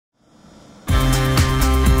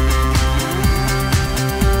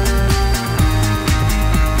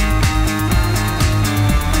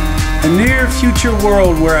near future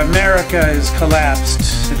world where America is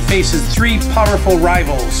collapsed, it faces three powerful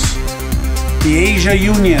rivals: the Asia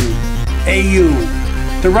Union, AU,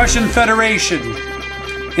 the Russian Federation,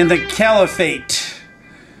 and the Caliphate.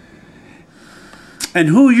 And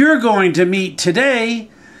who you're going to meet today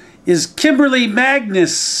is Kimberly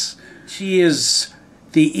Magnus. She is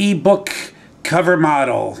the ebook cover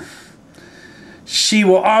model. She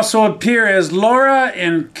will also appear as Laura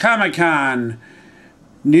in Comic-Con,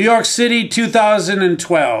 New York City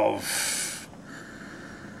 2012.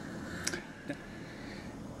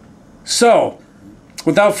 So,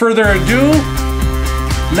 without further ado,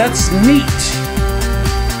 let's meet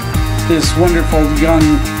this wonderful young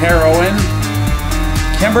heroine,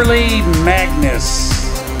 Kimberly Magnus.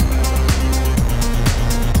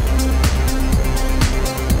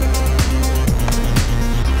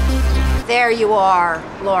 There you are,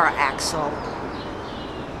 Laura Axel.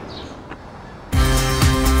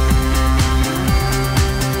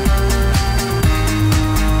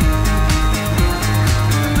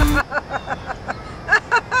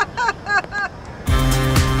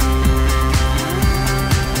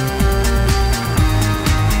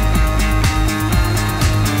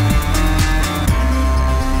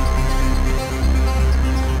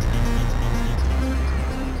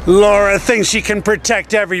 Laura thinks she can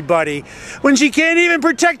protect everybody when she can't even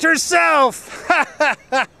protect herself.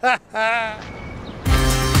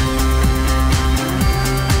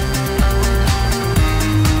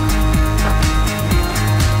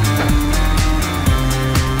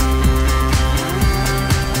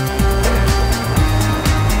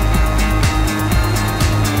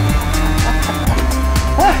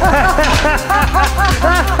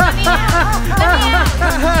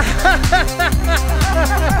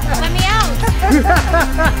 Let me out!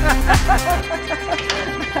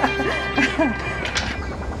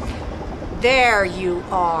 There you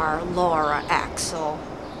are, Laura Axel.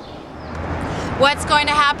 What's going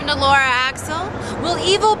to happen to Laura Axel? Will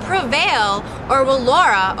evil prevail, or will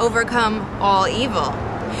Laura overcome all evil?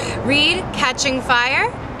 Read Catching Fire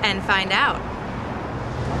and find out.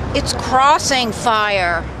 It's Crossing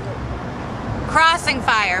Fire. Crossing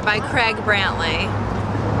Fire by Craig Brantley.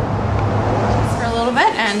 For a little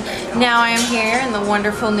bit, and now I am here in the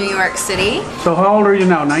wonderful New York City. So how old are you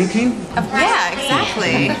now, 19? Yeah,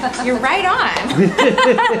 exactly. You're right on.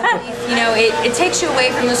 You know, it takes you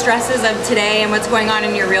away from the stresses of today and what's going on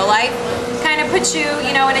in your real life. Kind of puts you,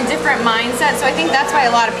 you know, in a different mindset. So I think that's why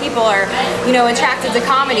a lot of people are, you know, attracted to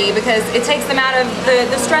comedy, because it takes them out of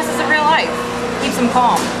the stresses of real life. Keeps them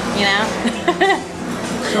calm, you know?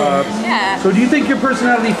 Yeah. So do you think your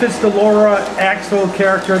personality fits the Laura Axel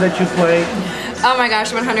character that you play? Oh my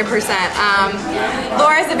gosh, 100%.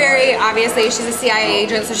 Laura's obviously she's a CIA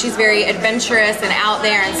agent, so she's very adventurous and out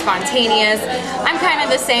there and spontaneous. I'm kind of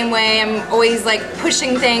the same way. I'm always like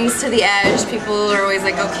pushing things to the edge. People are always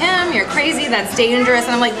like, oh Kim, you're crazy, that's dangerous.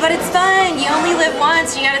 And I'm like, but it's fun, you only live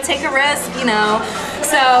once, you gotta take a risk, you know?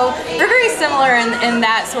 So we're very similar in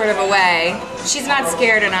that sort of a way. She's not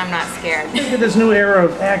scared and I'm not scared. Look at this new era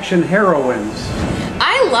of action heroines.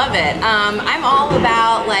 I love it. I'm all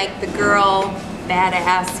about like the girl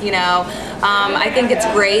badass, you know. I think it's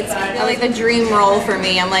great. I like the dream role for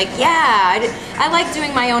me. I'm like, yeah, I like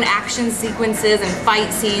doing my own action sequences and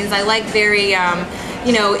fight scenes. I like very,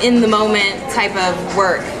 you know, in the moment type of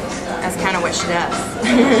work. That's kind of what she does.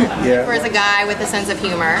 Yeah. Or as a guy with a sense of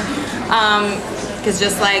humor. Because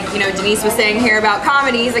just like, you know, Denise was saying here about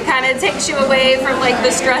comedies, it kind of takes you away from like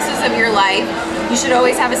the stresses of your life. You should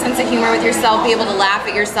always have a sense of humor with yourself, be able to laugh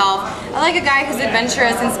at yourself. I like a guy who's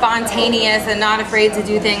adventurous and spontaneous and not afraid to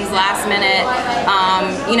do things last minute,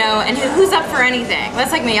 you know, and who's up for anything.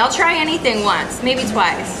 That's like me. I'll try anything once, maybe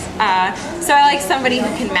twice. So I like somebody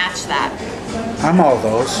who can match that. I'm all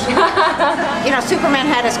those. You know, Superman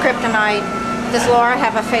had his kryptonite. Does Laura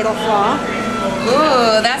have a fatal flaw?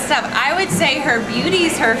 Ooh, that's tough. I would say her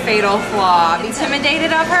beauty's her fatal flaw. Be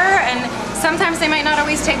intimidated of her, and sometimes they might not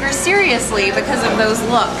always take her seriously because of those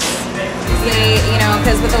looks. They, you know,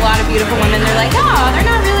 because with a lot of beautiful women, they're like, oh, they're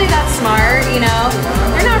not really that smart, you know?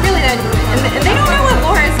 They're not really that, and they don't know what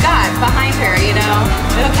Laura's got behind her, you know?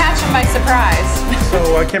 It'll catch them by surprise.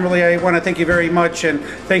 So, Kimberly, I want to thank you very much, and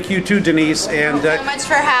thank you too, Denise. And Thank you so much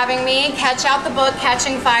for having me. Catch out the book,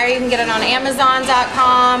 Catching Fire. You can get it on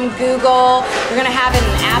Amazon.com, Google. We're going to have it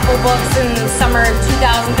in Apple Books in summer of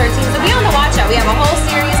 2013. So be on the watch out. We have a whole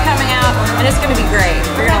series coming out, and it's going to be great.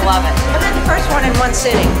 You're going to love it. I read the first one in one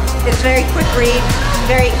sitting. It's a very quick read.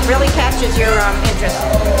 really catches your interest.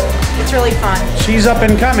 It's really fun. She's up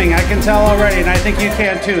and coming, I can tell already, and I think you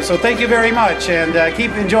can too. So thank you very much, and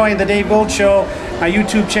keep enjoying the Dave Gold Show, my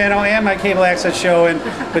YouTube channel, and my cable access show. And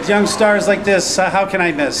with young stars like this, how can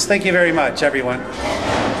I miss? Thank you very much, everyone.